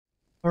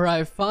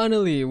Alright,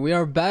 finally, we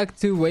are back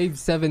to wave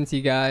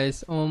 70,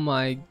 guys. Oh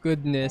my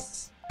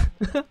goodness.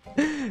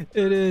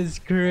 It is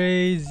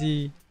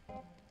crazy,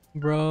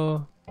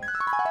 bro.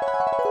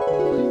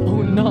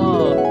 Oh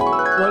no,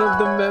 one of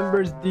the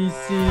members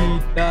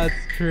DC. That's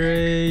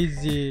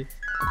crazy.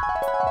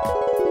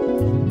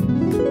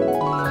 Oh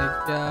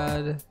my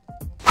god.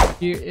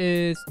 Here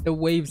is the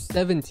wave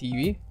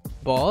 70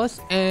 boss,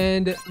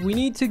 and we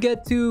need to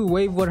get to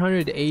wave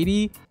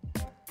 180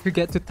 to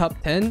get to top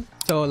 10.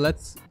 So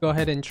let's go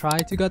ahead and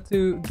try to get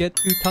to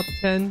top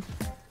 10.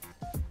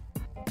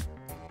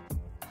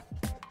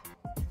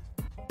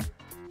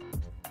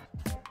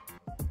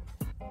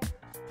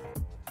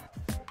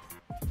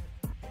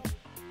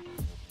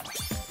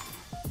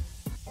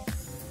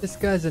 This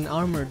guy's an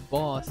armored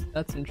boss.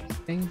 That's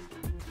interesting.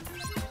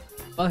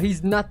 But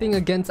he's nothing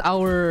against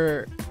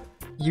our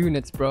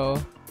units,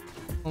 bro.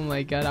 Oh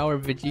my god, our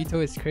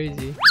Vegito is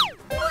crazy.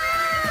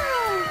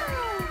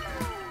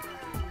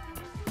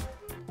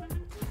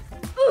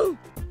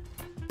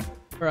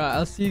 Alright,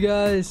 I'll see you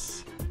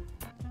guys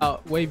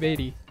out wave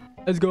 80.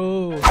 Let's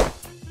go.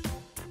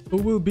 Who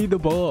will be the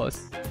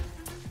boss?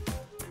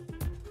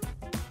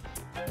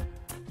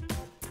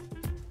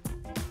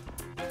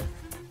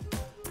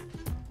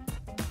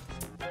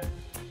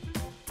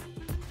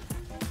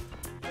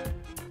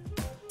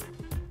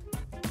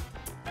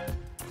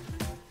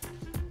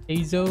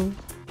 Azo.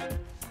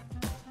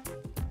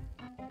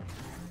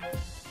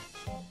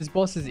 This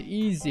boss is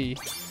easy.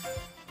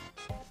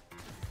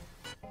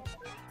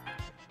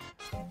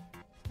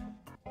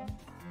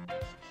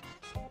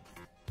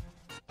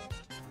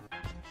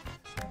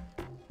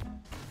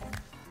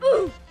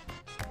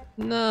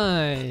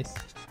 Nice.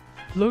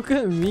 Look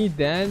at me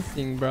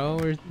dancing, bro.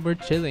 We're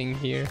chilling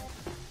here.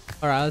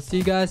 Alright, I'll see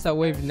you guys at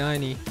wave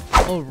 90.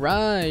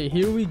 Alright,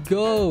 here we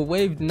go.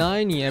 Wave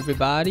 90,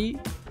 everybody.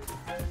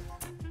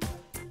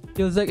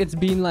 Feels like it's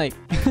been like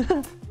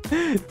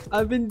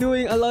I've been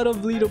doing a lot of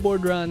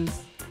leaderboard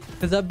runs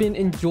because I've been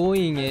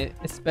enjoying it,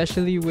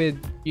 especially with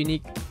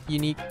unique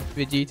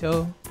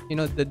Vegito. You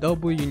know, the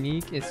double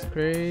unique is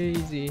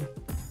crazy.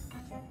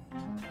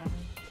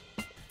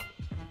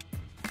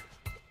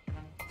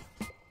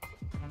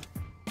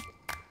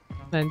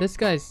 Man, this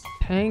guy's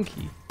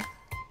tanky.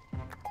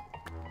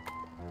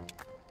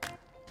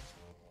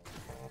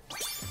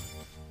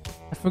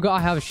 I forgot I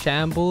have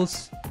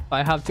shambles, but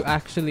I have to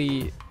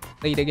actually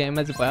play the game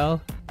as well.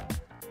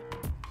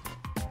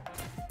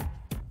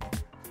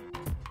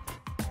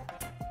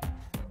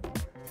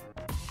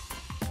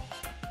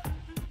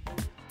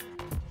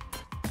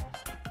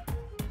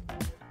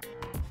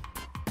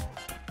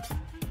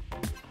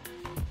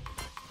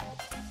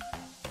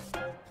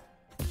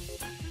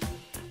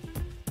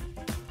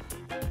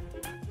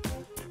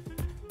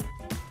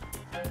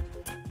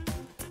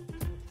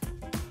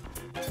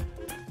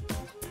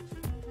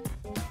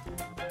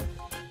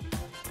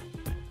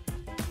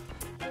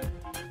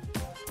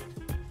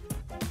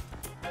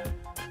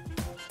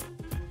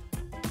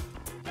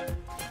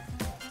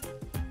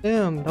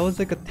 Damn, that was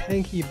like a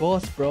tanky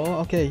boss, bro.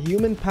 Okay,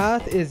 human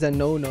path is a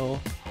no-no.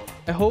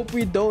 I hope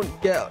we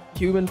don't get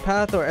human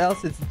path or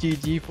else it's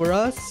GG for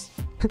us.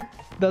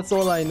 That's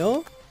all I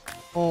know.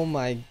 Oh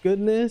my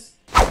goodness.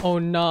 Oh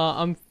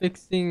nah, I'm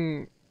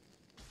fixing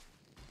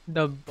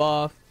the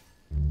buff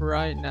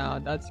right now.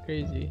 That's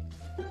crazy.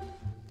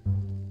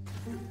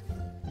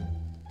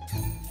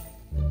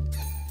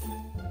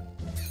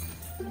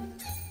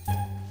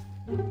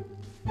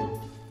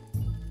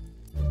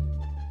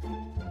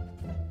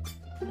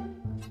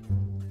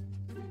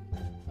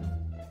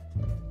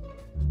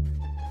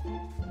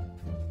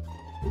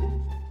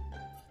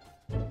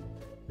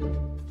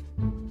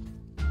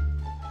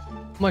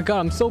 Oh my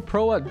god, I'm so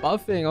pro at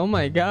buffing. Oh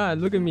my god,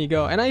 look at me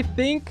go. And I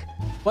think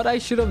what I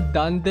should have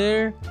done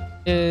there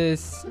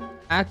is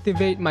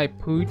activate my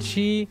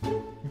Poochie,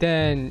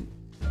 then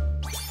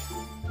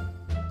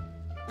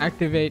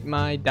activate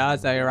my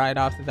Dazai right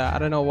after that. I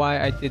don't know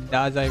why I did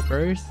Dazai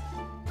first,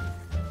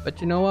 but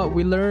you know what?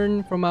 We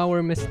learn from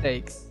our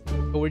mistakes,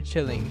 so we're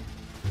chilling.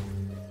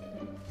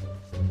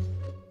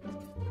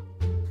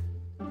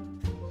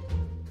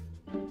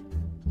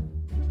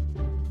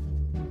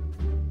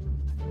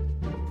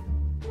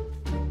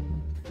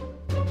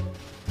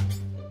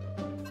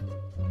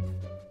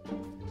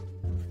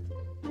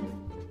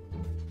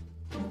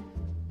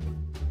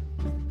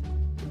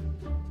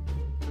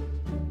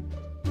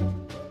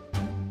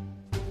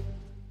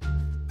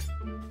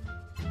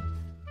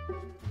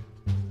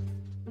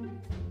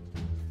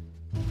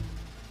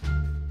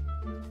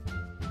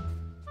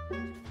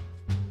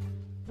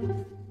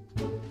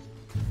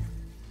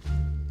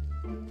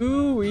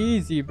 Too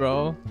easy,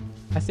 bro.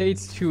 I say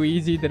it's too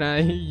easy, then I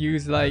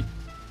use like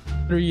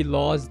 3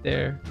 laws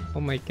there. Oh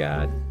my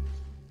god.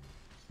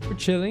 We're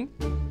chilling.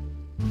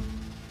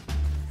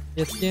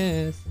 Yes,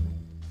 yes.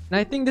 And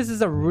I think this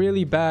is a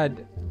really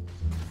bad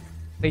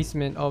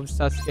placement of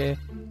Sasuke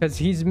because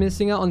he's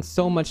missing out on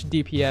so much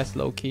DPS,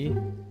 low-key.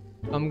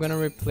 I'm gonna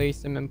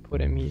replace him and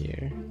put him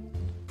here.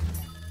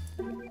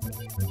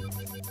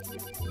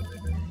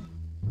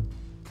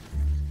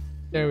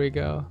 There we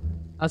go.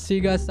 I'll see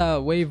you guys at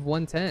wave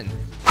 110.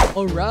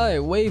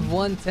 Alright, wave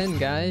 110,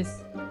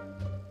 guys.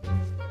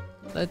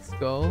 Let's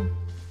go.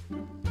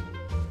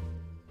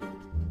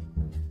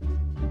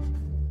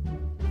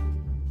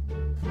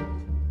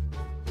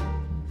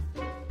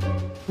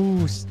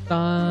 Ooh,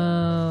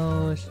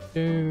 style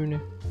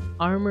soon.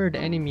 Armored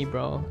enemy,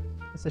 bro.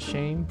 That's a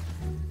shame.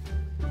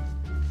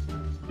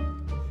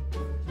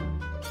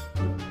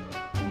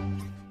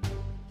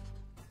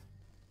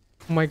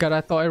 Oh my god,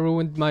 I thought I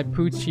ruined my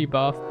Poochie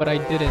buff, but I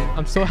didn't.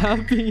 I'm so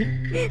happy.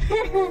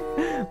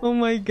 Oh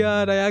my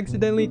god, I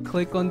accidentally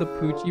clicked on the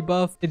Poochie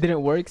buff. It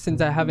didn't work since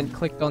I haven't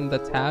clicked on the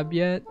tab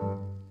yet.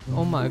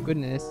 Oh my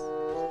goodness.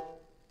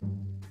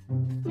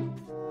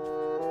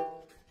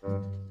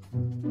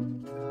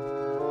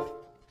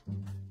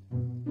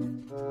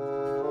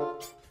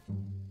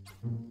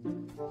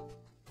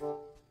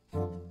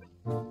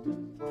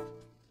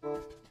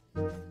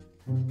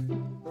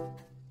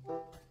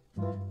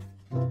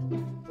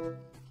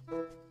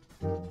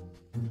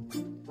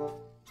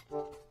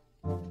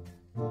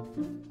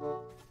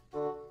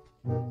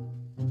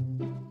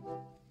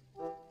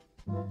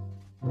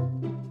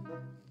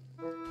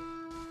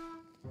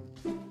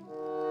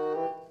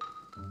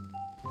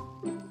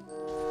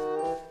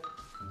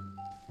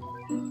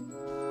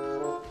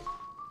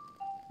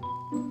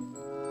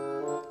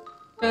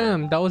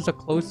 Damn, that was a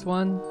close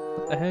one.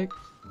 What the heck?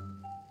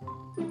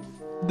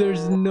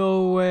 There's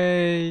no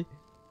way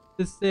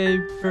the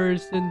same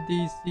person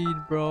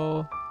DC'd,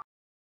 bro.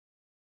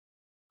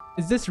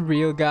 Is this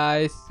real,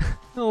 guys?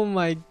 Oh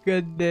my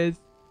goodness.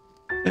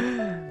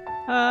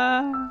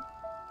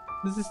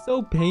 This is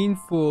so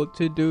painful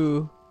to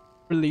do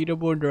for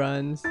leaderboard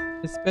runs.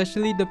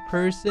 Especially the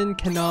person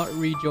cannot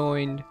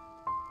rejoin.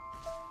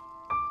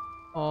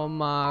 Oh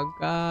my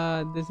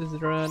god, this is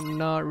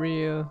not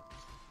real.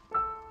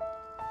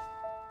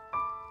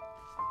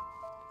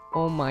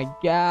 Oh my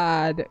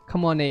god.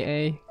 Come on,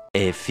 AA.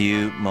 A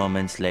few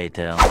moments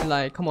later.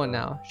 Like, come on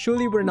now.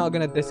 Surely we're not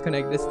gonna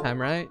disconnect this time,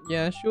 right?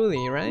 Yeah,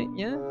 surely, right?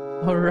 Yeah?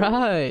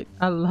 Alright.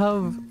 I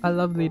love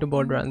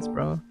leaderboard runs,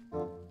 bro.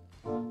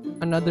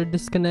 Another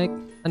disconnect.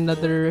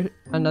 Another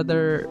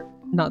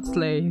not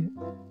slay.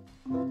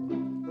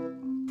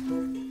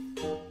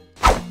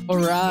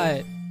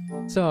 Alright.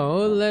 So,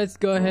 let's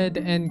go ahead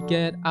and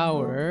get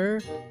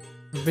our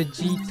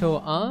Vegito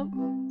up.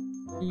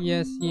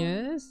 Yes,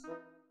 yes.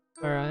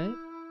 Alright.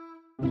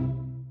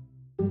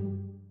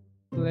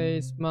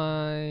 Place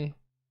my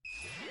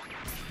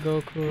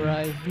Goku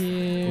right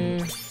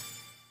here.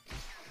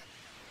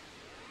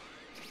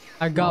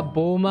 I got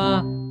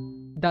Bulma.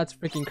 That's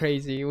freaking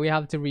crazy. We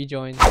have to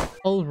rejoin.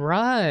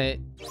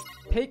 Alright.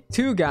 Take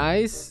 2,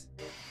 guys.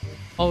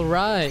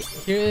 Alright.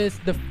 Here is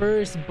the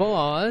first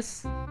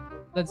boss.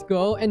 Let's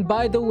go. And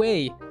by the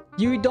way,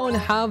 you don't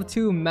have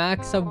to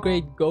max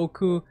upgrade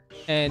Goku,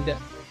 and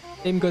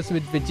same goes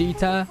with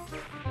Vegeta.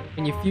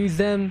 When you fuse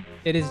them,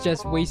 it is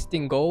just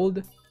wasting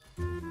gold.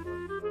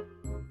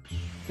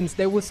 Since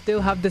they will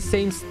still have the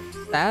same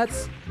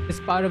stats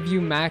despite of you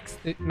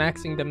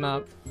maxing them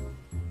up.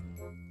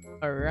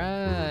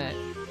 Alright.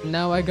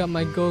 Now I got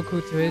my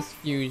Goku to his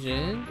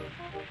fusion.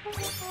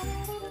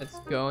 Let's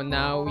go.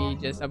 Now we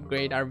just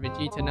upgrade our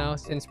Vegeta now.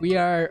 Since we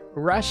are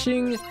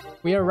rushing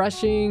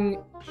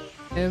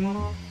him.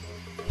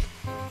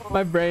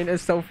 My brain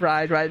is so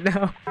fried right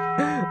now.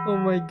 Oh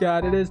my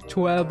god, it is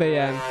 12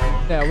 AM.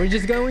 Yeah, we're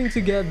just going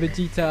to get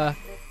Vegeta.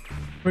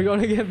 We're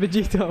gonna get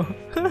Vegito.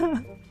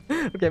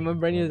 Okay, my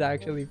brain is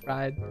actually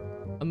fried.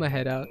 I'm gonna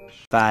head out.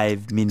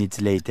 5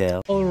 minutes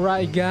later.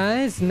 Alright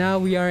guys, now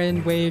we are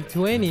in wave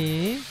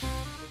 20.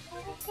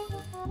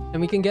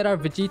 And we can get our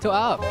Vegito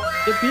up.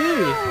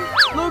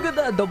 Yippee! Look at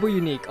that double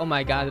unique. Oh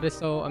my god, it is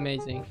so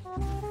amazing.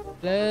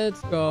 Let's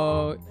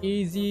go.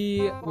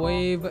 Easy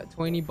wave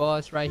 20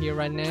 boss right here,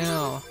 right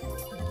now.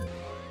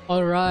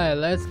 Alright,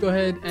 let's go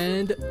ahead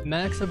and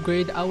max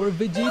upgrade our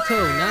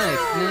Vegito. Nice.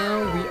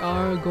 Now we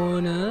are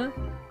gonna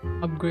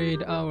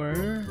upgrade our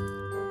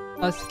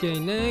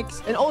Sasuke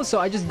next. And also,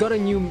 I just got a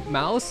new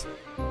mouse.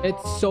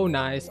 It's so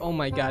nice. Oh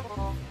my god.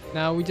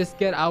 Now we just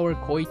get our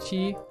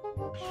Koichi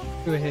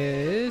to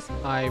his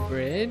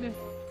hybrid.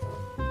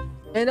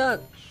 And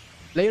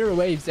later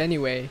waves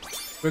anyway.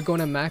 We're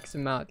gonna max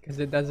him out because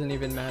it doesn't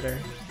even matter.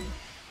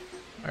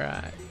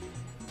 Alright.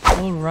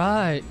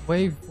 Alright,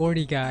 wave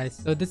 40 guys.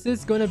 So this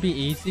is gonna be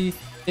easy.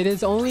 It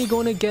is only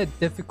gonna get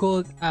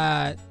difficult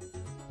at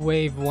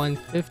wave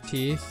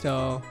 150.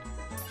 So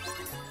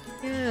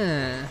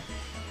yeah.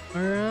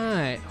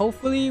 Alright.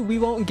 Hopefully we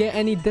won't get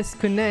any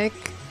disconnect.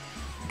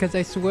 Because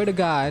I swear to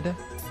god,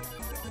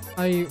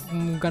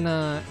 I'm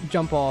gonna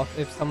jump off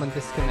if someone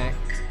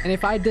disconnects. And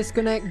if I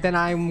disconnect, then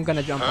I'm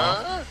gonna jump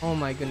off. Oh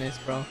my goodness,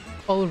 bro.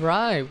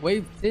 Alright,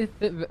 wave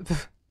 50.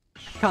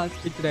 Can't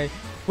speak today.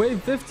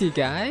 Wave 50,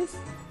 guys.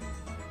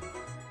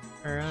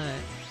 Alright.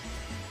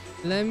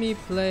 Let me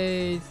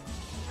place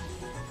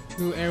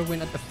 2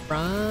 Airwind at the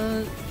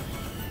front.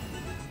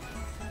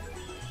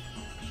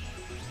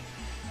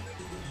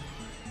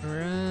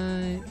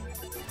 Alright.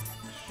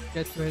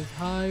 Get to his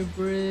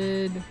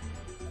hybrid.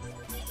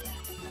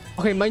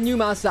 Okay, my new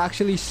mouse is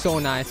actually so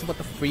nice. What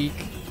the freak?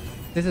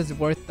 This is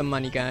worth the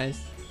money,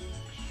 guys.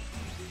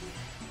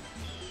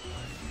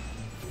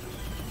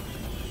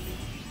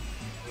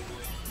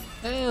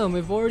 Damn,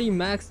 we've already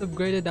max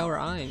upgraded our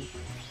Ein.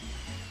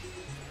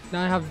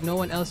 Now I have no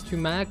one else to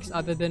max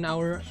other than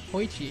our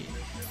Hoichi.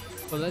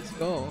 So let's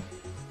go.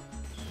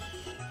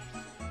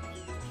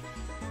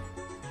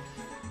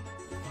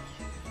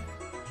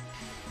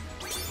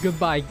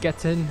 Goodbye,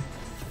 Getten.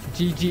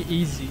 GG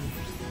easy.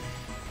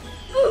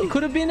 It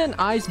could have been an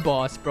ice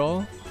boss,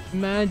 bro.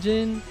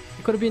 Imagine.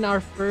 It could have been our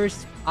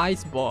first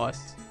ice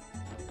boss.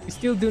 We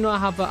still do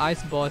not have an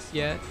ice boss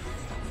yet.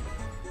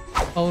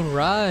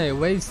 Alright,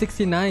 wave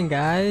 69,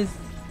 guys.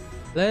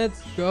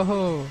 Let's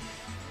go.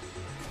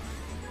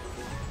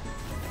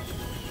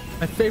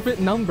 My favorite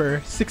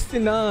number,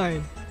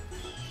 69.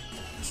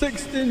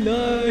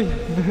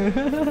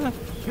 69.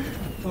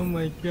 Oh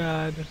my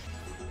god.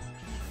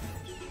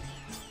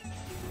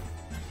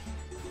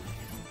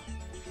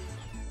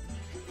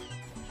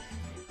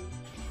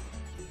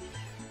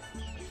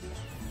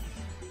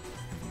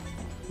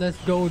 Let's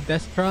go,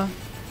 Destra.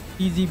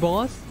 Easy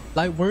boss.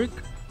 Light work.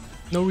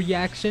 No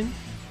reaction.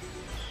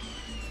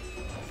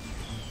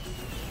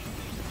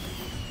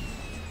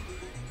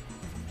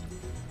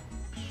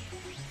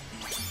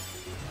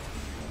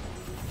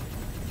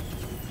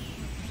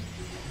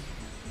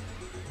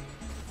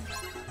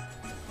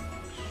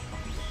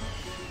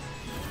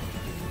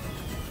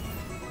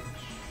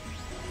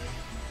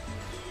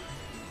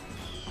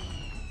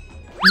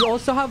 You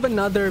also have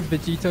another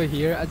Vegito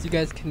here, as you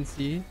guys can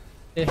see.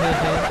 Hey, hey,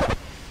 hey.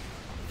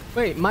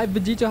 Wait, my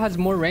Vegito has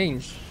more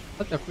range.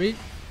 What the freak?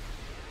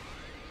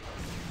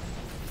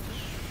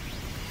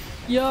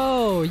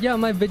 Yo, yeah,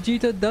 my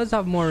Vegito does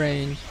have more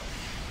range.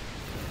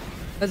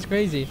 That's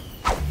crazy.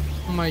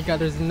 Oh my god,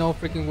 there's no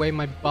freaking way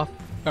my buff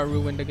got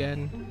ruined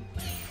again.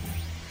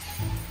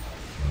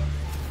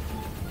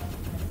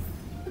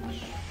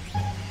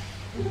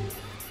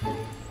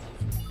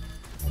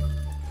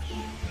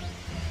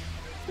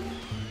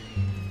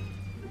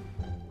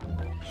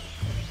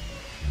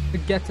 The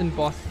Getten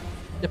boss.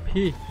 The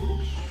P.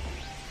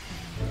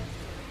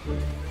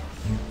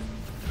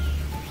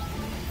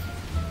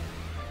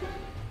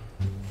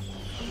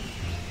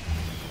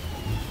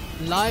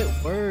 Light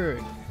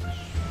work.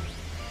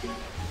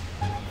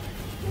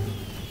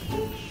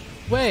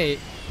 Wait,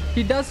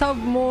 he does have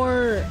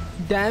more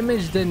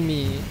damage than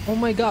me. Oh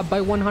my god,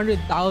 by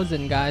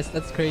 100,000, guys.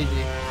 That's crazy.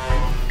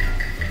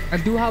 I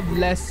do have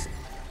less.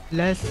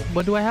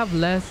 What do I have?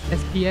 Less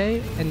SPA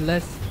and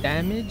less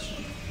damage?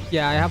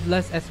 Yeah, I have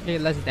less SPA,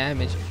 less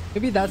damage.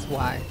 Maybe that's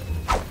why.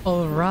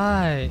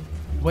 Alright.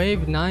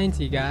 Wave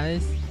 90,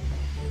 guys.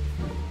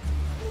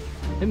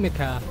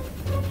 Himika.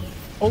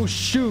 Oh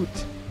shoot.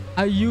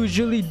 I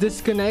usually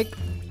disconnect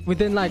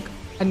within like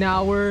an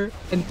hour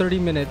and 30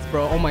 minutes,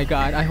 bro. Oh my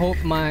god. I hope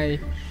my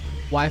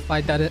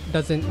Wi-Fi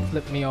doesn't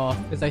flip me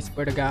off, because I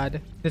swear to god,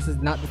 this is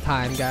not the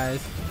time,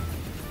 guys.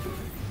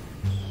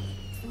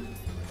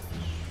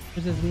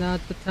 This is not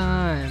the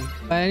time.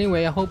 But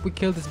anyway, I hope we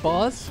kill this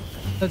boss.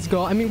 Let's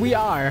go. I mean, we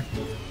are.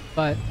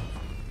 But...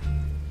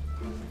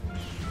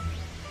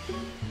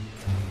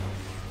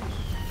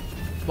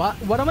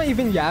 What am I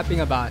even yapping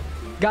about?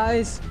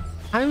 Guys,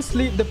 I'm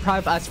sleep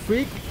deprived as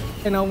freak.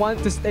 And I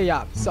want to stay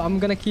up. So I'm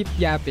gonna keep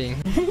yapping.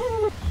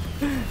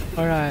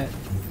 Alright.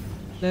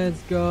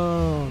 Let's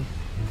go.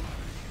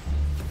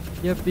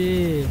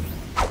 Yippee.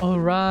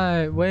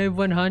 Alright. Wave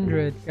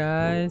 100,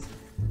 guys.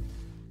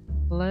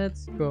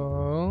 Let's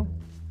go.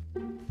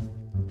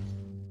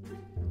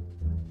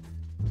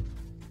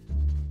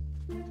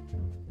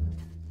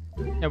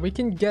 Yeah, we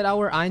can get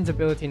our Ein's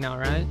ability now,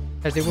 right?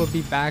 Because it will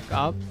be back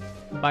up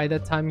by the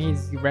time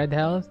he's red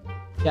health.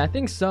 Yeah, I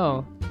think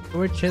so.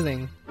 We're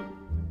chilling.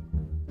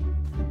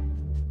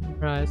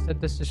 Right, so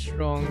this is the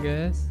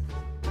strongest.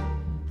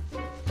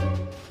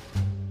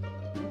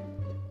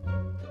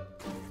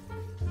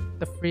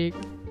 The freak.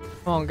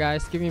 Come on,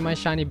 guys, give me my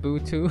shiny boo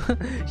too.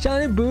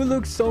 Shiny boo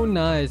looks so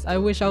nice. I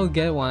wish I would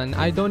get one.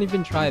 I don't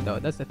even try though.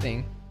 That's the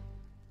thing.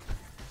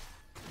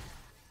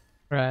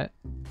 Right.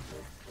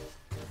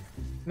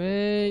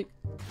 Make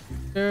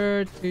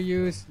sure to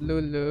use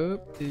Lulu,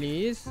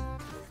 please.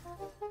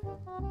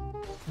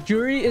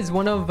 Juri is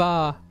one of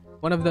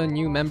the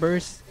new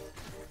members.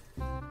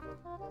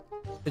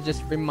 So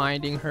just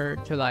reminding her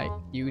to like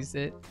use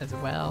it as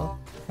well,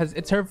 because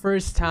it's her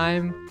first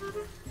time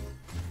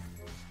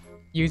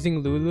using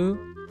Lulu.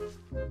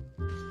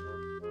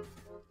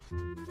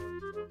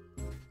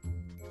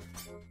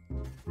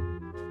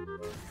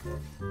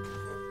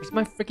 Where's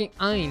my freaking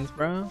Eins,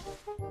 bro?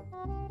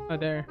 Oh,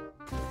 there.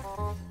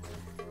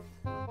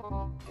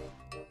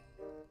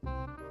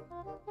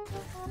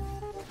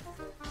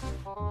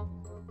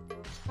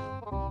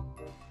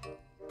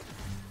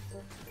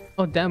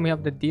 Oh damn, we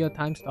have the Dio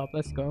time stop.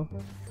 Let's go.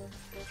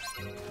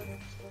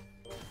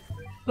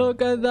 Look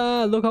at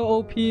that. Look how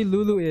OP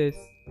Lulu is.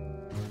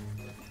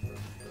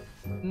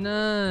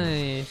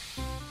 Nice.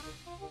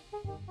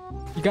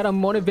 You gotta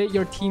motivate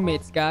your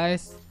teammates,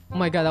 guys. Oh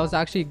my god, that was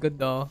actually good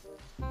though.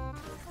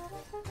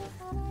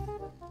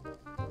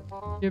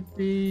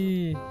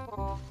 Yippee.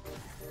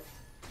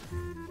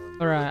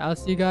 Alright, I'll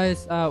see you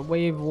guys at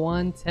wave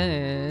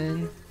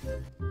 110.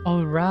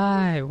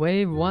 Alright,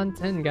 wave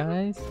 110,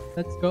 guys.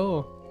 Let's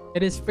go.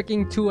 It is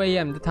freaking 2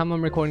 a.m. the time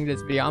I'm recording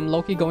this video. I'm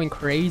low-key going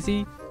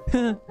crazy.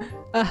 I'm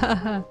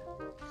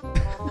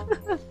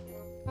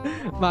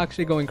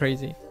actually going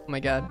crazy. Oh my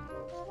god.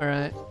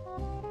 Alright.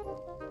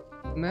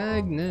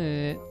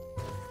 Magnet.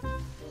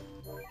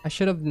 I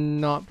should have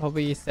not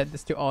probably set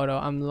this to auto.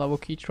 I'm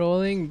low-key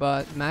trolling,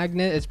 but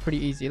magnet is pretty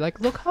easy. Like,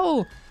 look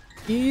how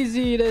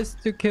easy it is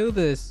to kill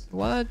this.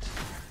 What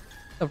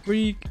the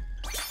freak?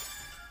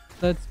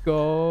 Let's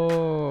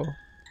go.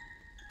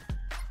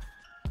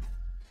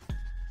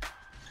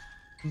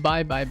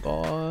 Bye bye,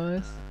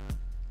 boss.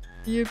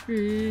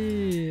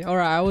 Yippee.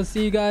 Alright, I will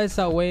see you guys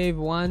at wave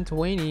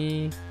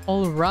 120.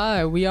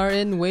 Alright, we are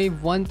in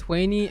wave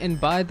 120. And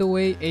by the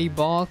way, a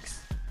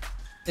box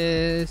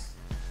is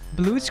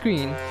blue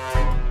screen.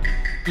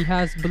 He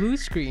has blue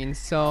screen,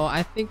 so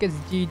I think it's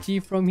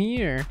GG from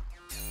here.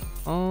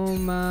 Oh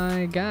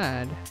my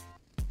god.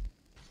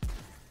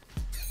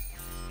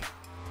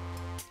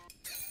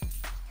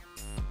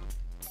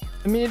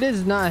 I mean, it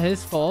is not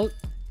his fault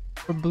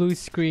for blue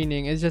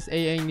screening. It's just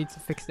AA needs to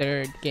fix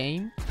their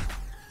game.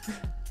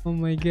 Oh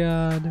my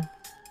god.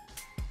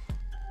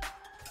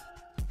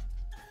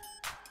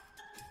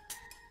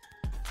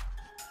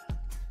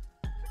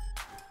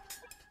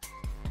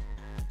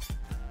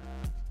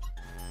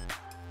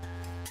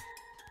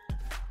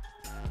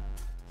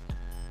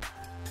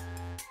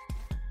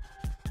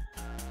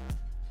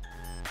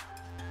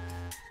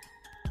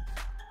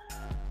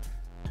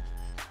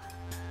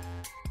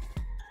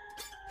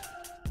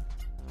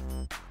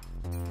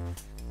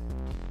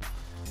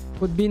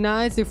 Would be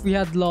nice if we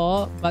had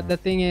law, but the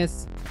thing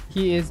is,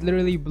 he is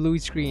literally blue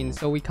screen,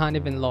 so we can't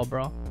even law,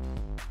 bro.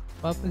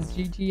 What was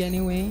GG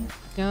anyway?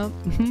 Yeah.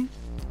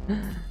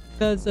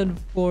 That's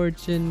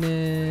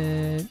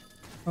unfortunate.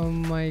 Oh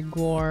my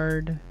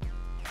god.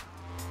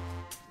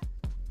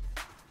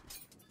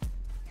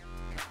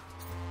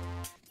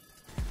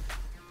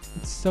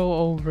 It's so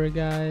over,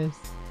 guys.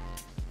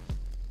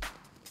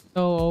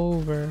 So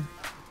over.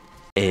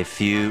 A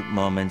few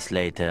moments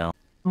later.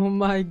 Oh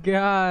my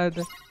god.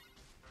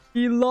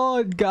 He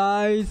logged,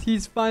 guys.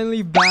 He's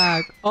finally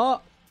back.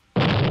 Oh,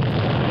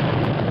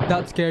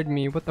 that scared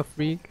me. What the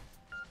freak?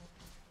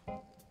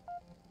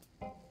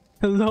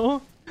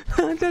 Hello?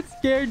 That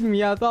scared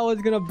me. I thought I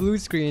was gonna blue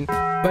screen,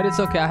 but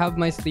it's okay. I have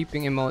my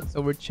sleeping emote, so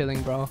we're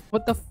chilling, bro.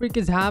 What the freak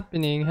is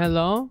happening?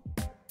 Hello?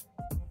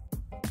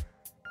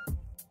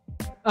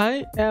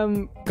 I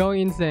am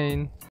going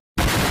insane.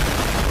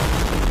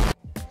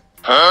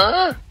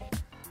 Huh?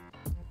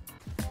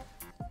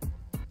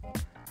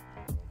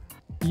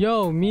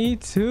 Yo, me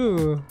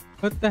too.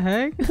 What the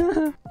heck?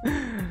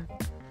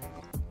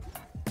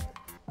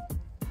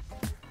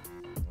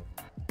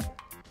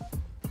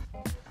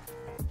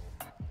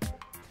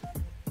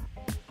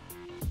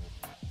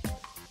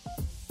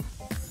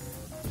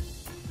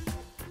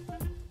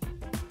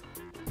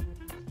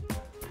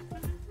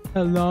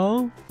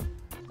 Hello?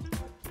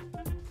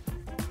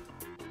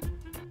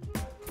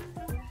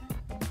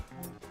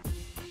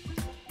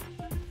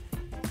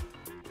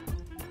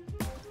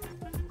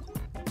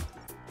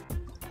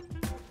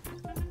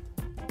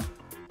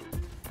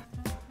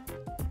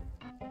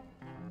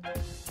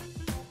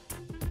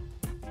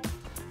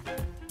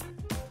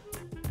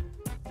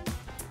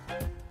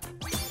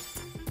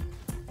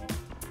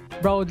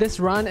 Bro, this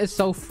run is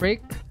so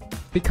frick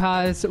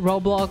because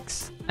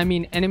Roblox, I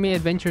mean, enemy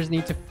adventures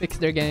need to fix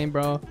their game,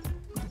 bro.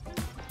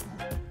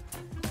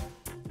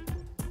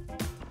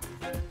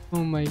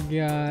 Oh my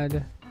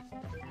god.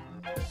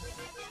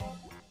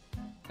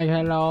 Like,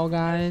 hello,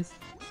 guys.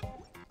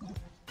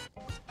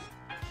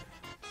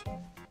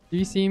 Do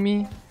you see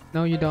me?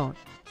 No, you don't.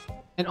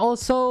 And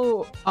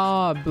also,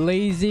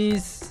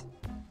 Blazy's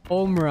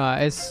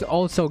Omra is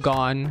also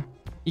gone.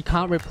 You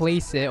can't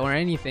replace it or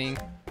anything.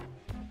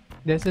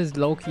 This is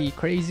low-key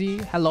crazy.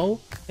 Hello?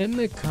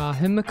 Himika.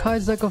 Himika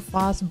is like a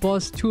fast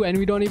boss too, and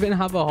we don't even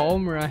have a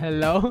Homura.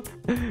 Hello?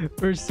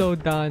 We're so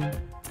done.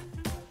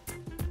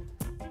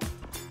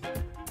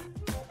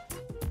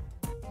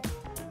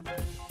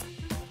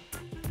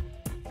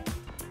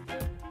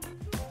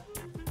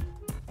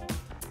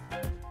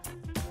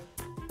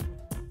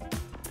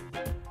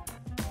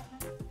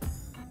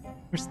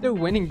 We're still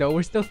winning though.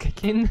 We're still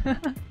kicking.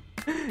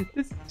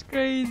 This is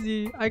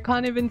crazy. I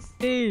can't even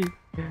see.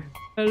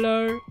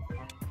 Hello?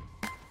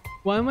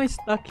 Why am I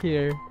stuck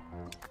here?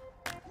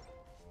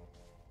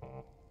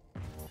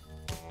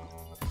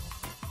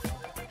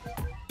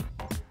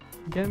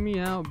 Get me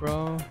out,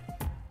 bro.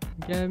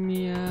 Get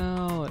me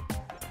out.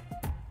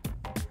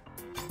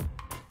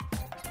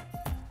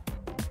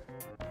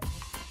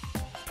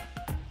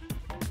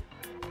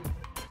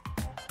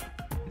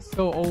 It's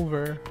so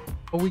over.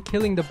 Are we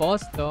killing the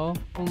boss though?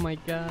 Oh my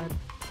god.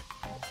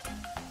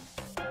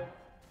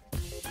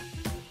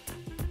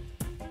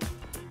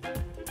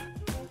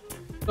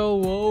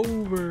 So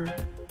over.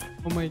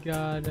 Oh my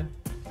god.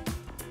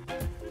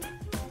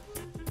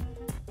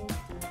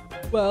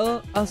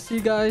 Well, I'll see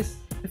you guys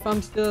if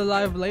I'm still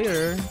alive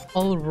later.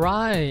 All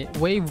right,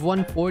 wave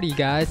 140,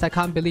 guys. I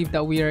can't believe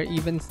that we are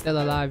even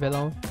still alive.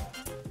 Hello.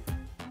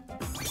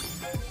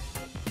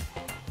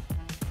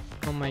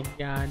 Oh my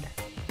god.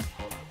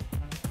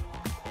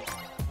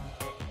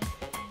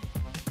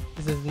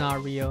 This is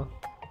not real.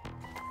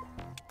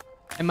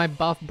 And my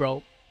buff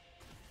broke.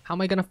 How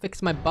am I gonna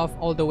fix my buff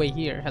all the way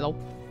here? Hello?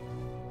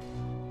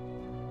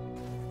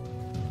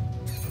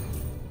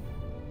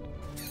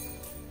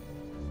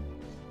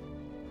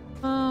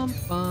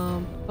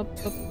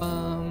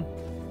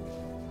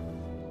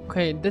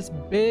 Okay, this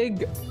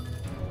big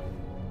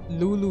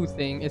Lulu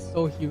thing is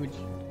so huge.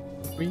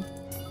 Three.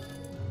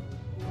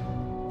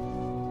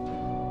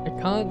 I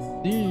can't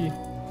see.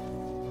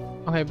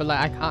 Okay, but like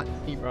I can't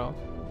see, bro.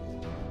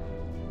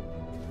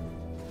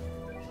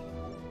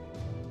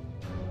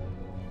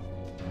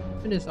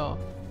 Turn this off.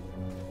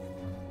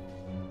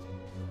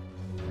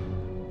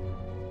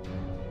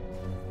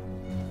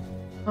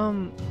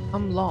 I'm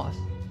lost.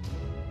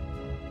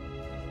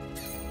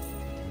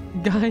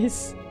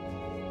 Guys.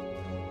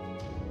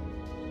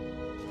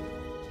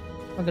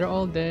 Oh, they're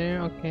all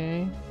there,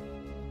 okay.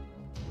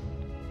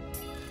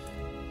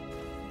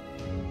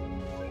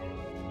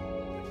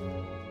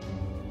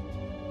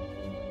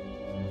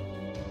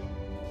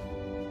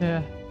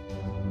 Yeah.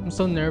 I'm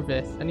so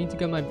nervous. I need to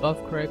get my buff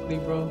correctly,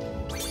 bro.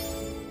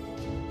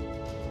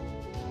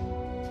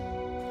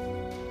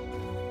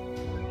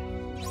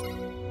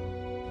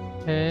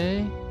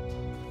 Okay.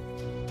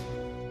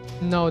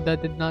 No,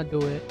 that did not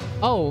do it.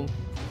 Oh!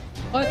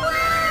 What?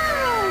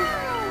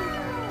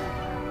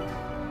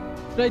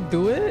 Did I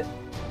do it?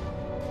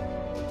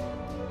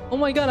 Oh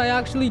my god, I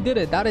actually did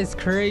it. That is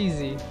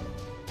crazy.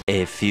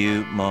 A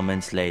few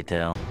moments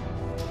later.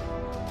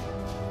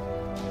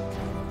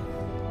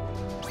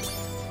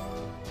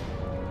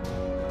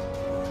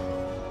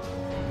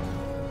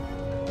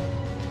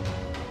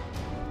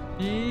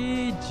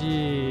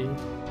 GG.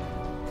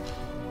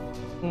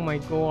 Oh my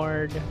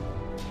god.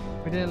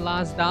 It didn't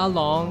last that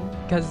long.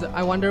 Because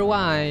I wonder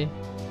why.